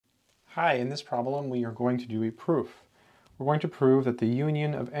Hi, in this problem we are going to do a proof. We're going to prove that the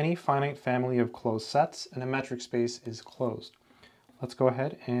union of any finite family of closed sets in a metric space is closed. Let's go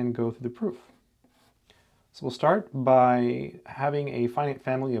ahead and go through the proof. So we'll start by having a finite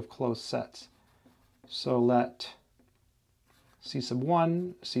family of closed sets. So let C sub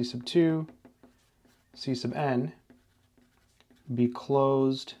 1, C sub 2, C sub n be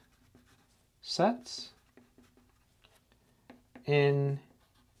closed sets in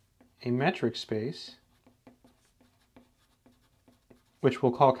a metric space, which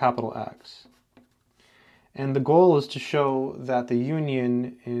we'll call capital X. And the goal is to show that the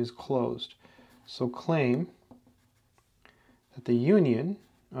union is closed. So claim that the union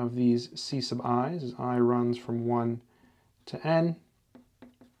of these C sub i's, as I runs from 1 to n,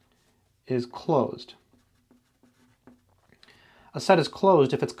 is closed. A set is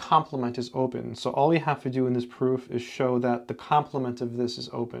closed if its complement is open. So all we have to do in this proof is show that the complement of this is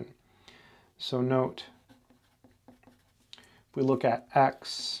open. So note, if we look at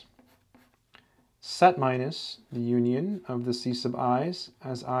X set minus the union of the C sub i's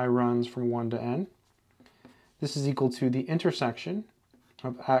as I runs from 1 to n, this is equal to the intersection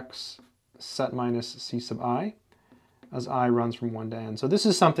of X set minus C sub I as I runs from 1 to n. So this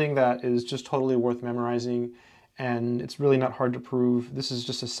is something that is just totally worth memorizing, and it's really not hard to prove. This is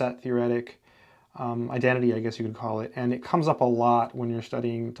just a set theoretic identity, I guess you could call it, and it comes up a lot when you're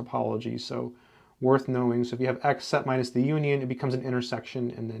studying topology, so worth knowing. So if you have X set minus the union, it becomes an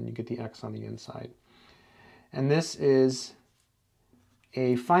intersection, and then you get the X on the inside. And this is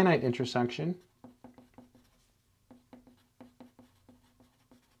a finite intersection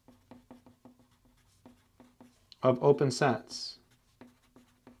of open sets,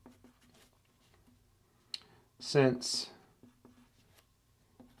 since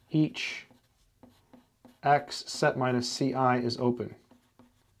each X set minus Ci is open.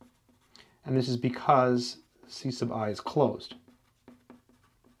 And this is because C sub I is closed.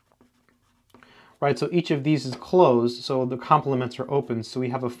 Right, so each of these is closed, so the complements are open, so we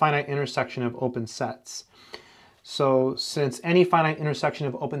have a finite intersection of open sets. So since any finite intersection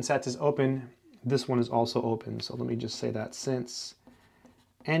of open sets is open, this one is also open. So let me just say that since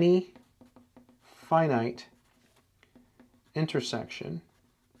any finite intersection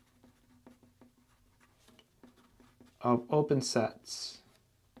of open sets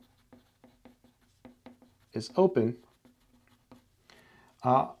is open,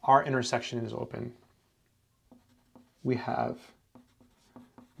 our intersection is open. We have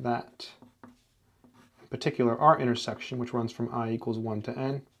that, in particular, our intersection, which runs from I equals 1 to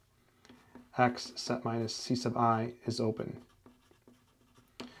n, X set minus C sub I is open.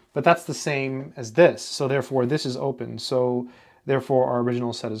 But that's the same as this, so therefore this is open, so therefore our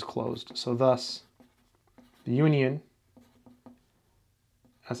original set is closed. So thus, the union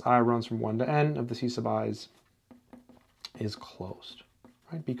as I runs from 1 to n of the C sub i's is closed,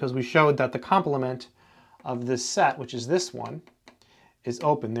 right? Because we showed that the complement of this set, which is this one, is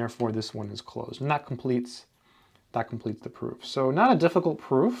open, therefore this one is closed. And that completes the proof. So not a difficult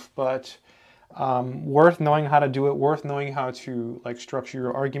proof, but worth knowing how to do it, worth knowing how to structure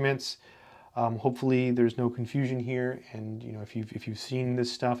your arguments. Hopefully there's no confusion here, and if you've seen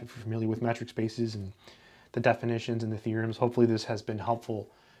this stuff, if you're familiar with metric spaces and the definitions and the theorems, hopefully this has been helpful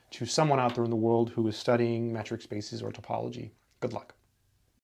to someone out there in the world who is studying metric spaces or topology. Good luck.